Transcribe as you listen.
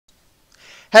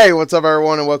Hey, what's up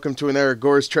everyone, and welcome to another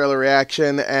Gors trailer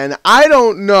reaction. And I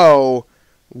don't know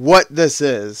what this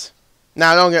is.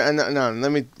 Now,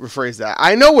 let me rephrase that.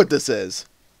 I know what this is.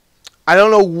 I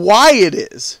don't know why it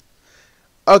is.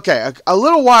 Okay, a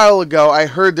little while ago, I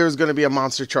heard there was going to be a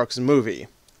Monster Trucks movie.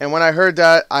 And when I heard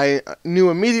that, I knew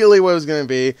immediately what it was going to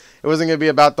be. It wasn't going to be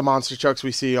about the monster trucks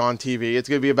we see on TV. It's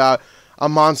going to be about a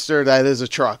monster that is a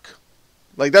truck.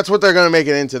 Like, that's what they're going to make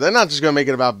it into. They're not just going to make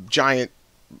it about giant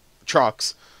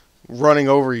trucks running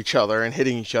over each other and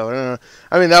hitting each other.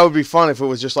 I mean, that would be fun if it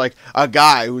was just like a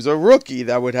guy who's a rookie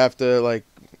that would have to like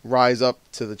rise up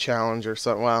to the challenge or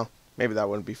something. Well, maybe that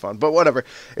wouldn't be fun, but whatever.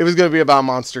 It was going to be about a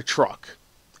monster truck.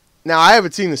 Now, I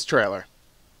haven't seen this trailer.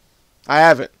 I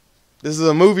haven't. This is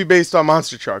a movie based on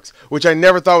monster trucks, which I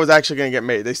never thought was actually going to get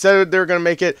made. They said they were going to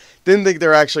make it, didn't think they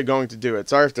were actually going to do it.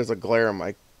 Sorry if there's a glare on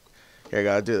my... Here, I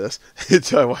gotta do this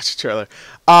until I watch the trailer.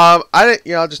 I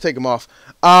didn't, I'll just take them off.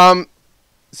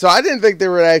 So I didn't think they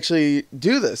would actually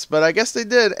do this, but I guess they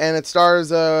did, and it stars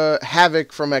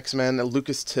Havoc from X-Men,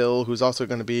 Lucas Till, who's also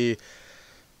going to be,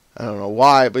 I don't know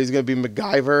why, but he's going to be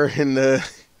MacGyver in the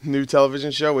new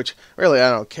television show, which really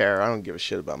I don't care. I don't give a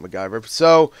shit about MacGyver.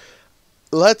 So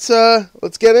let's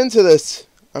get into this.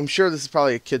 I'm sure this is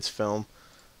probably a kid's film,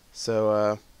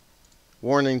 so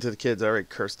warning to the kids. I already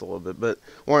cursed a little bit, but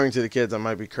warning to the kids, I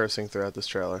might be cursing throughout this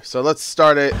trailer. So let's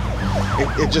start it.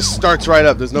 It just starts right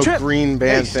up. There's no green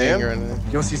band thing or anything.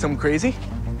 You want to see something crazy?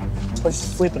 This place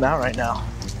is sleeping out right now.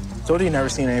 So you never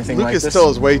seen anything like this? Lucas Till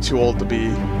is way too old to be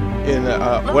in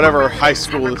whatever high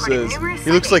school this is. He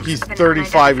looks like he's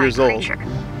 35 years old.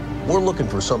 We're looking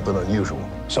for something unusual,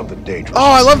 something dangerous.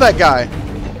 Oh, I love that guy.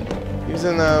 He was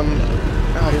in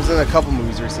he was in a couple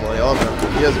movies recently. I love him.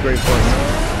 He has a great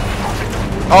voice.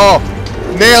 Oh,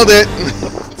 nailed it.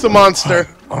 It's a monster.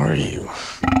 What are you?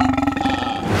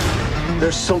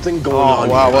 There's something going on.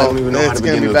 Wow, well, I don't even know how to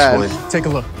begin to explain. Take a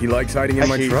look. He likes hiding in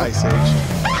my truck. Ice Age.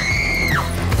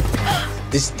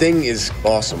 This thing is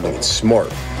awesome. It's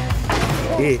smart.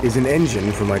 It is an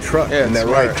engine for my truck. Yeah, Isn't that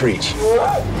right, Preach?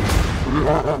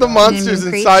 The monster's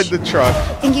inside the truck.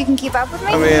 Think you can keep up with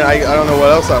me? I mean, I don't know what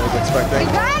else I was expecting.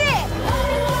 We got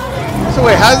it! So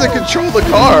wait, how does it control the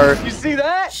car? You see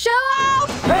that? Show up!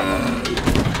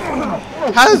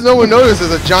 How does no one notice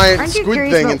there's a giant Aren't you squid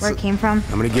curious thing? about where it came from?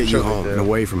 I'm gonna get you home and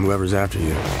away from whoever's after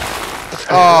you.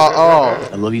 Oh.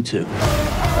 I love you too. Turn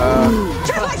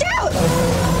watch out!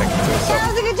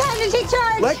 Now's a good time to take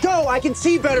charge! Let go! I can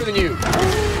see better than you!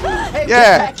 Hey,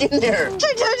 Yeah. get back in there!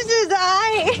 She touched his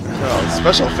eye! Oh,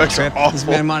 special effects are This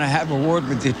man awful. might have a word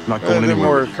with you. Not They're going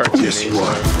anywhere. more cartoony.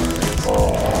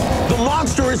 The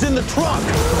monster is in the trunk.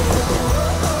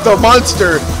 The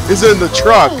monster is in the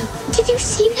truck. Did you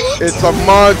see that? It's a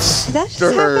monster. That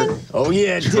just happened? Oh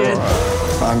yeah, it did.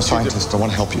 I'm a scientist. I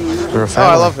want to help you. We're a Oh,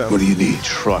 family. I love him. What do you need?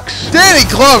 Trucks. Danny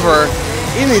Glover.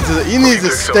 He needs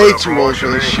a statue for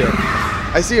this shit.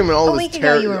 I see him in all A week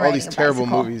ago, you were all these riding a terrible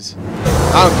bicycle. movies.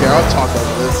 I don't care. I'll talk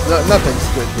over this. Nothing's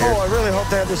good here. I really hope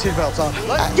they have their seatbelts on.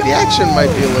 The action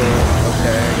might be a little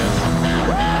okay, I guess.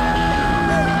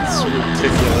 It's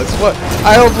ridiculous. What?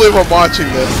 I don't believe I'm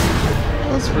watching this.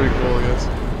 That's pretty cool, I guess.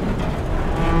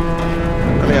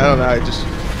 I mean, I don't know. I just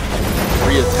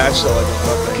reattached it like it's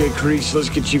nothing. Okay, Creech, let's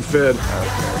get you fed.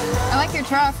 I like your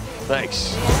truck.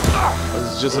 Thanks. I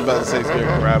was just about to say it's gonna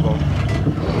grab him.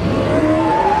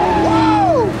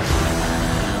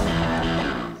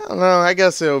 I don't know. I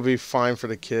guess it'll be fine for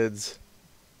the kids.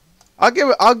 I'll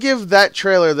give that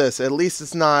trailer this. At least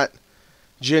it's not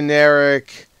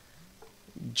generic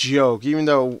joke, even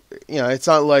though it's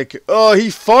not like, oh, he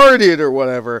farted or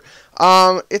whatever.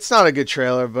 It's not a good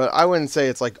trailer, but I wouldn't say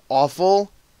it's like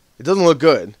awful. It doesn't look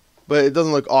good, but it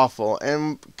doesn't look awful.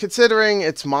 And considering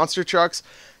it's monster trucks,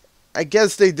 I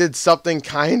guess they did something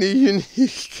kind of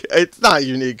unique. It's not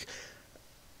unique.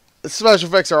 The special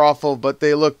effects are awful, but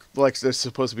they look like they're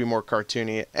supposed to be more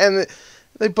cartoony. And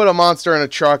they put a monster in a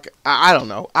truck. I don't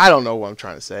know. I don't know what I'm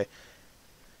trying to say.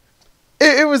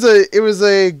 It was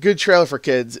a good trailer for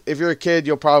kids. If you're a kid,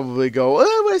 you'll probably go, oh,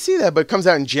 I want to see that. But it comes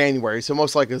out in January, so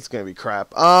most likely it's going to be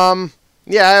crap.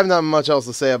 Yeah, I have not much else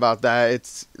to say about that.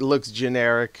 It looks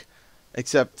generic,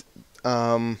 except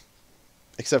for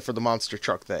the monster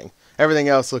truck thing. Everything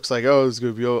else looks like, oh, there's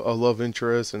going to be a love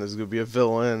interest, and there's going to be a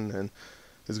villain, and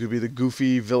there's going to be the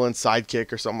goofy villain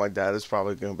sidekick or something like that. It's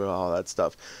probably going to be all that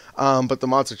stuff. But the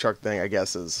monster truck thing, I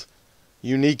guess, is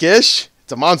unique-ish.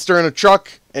 It's a monster in a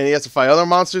truck, and he has to fight other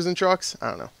monsters in trucks. I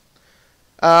don't know.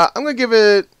 I'm going to give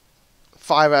it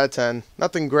 5 out of 10.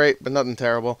 Nothing great, but nothing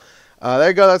terrible. There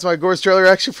you go. That's my Gors trailer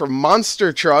reaction for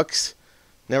Monster Trucks.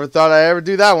 Never thought I'd ever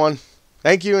do that one.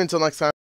 Thank you. Until next time.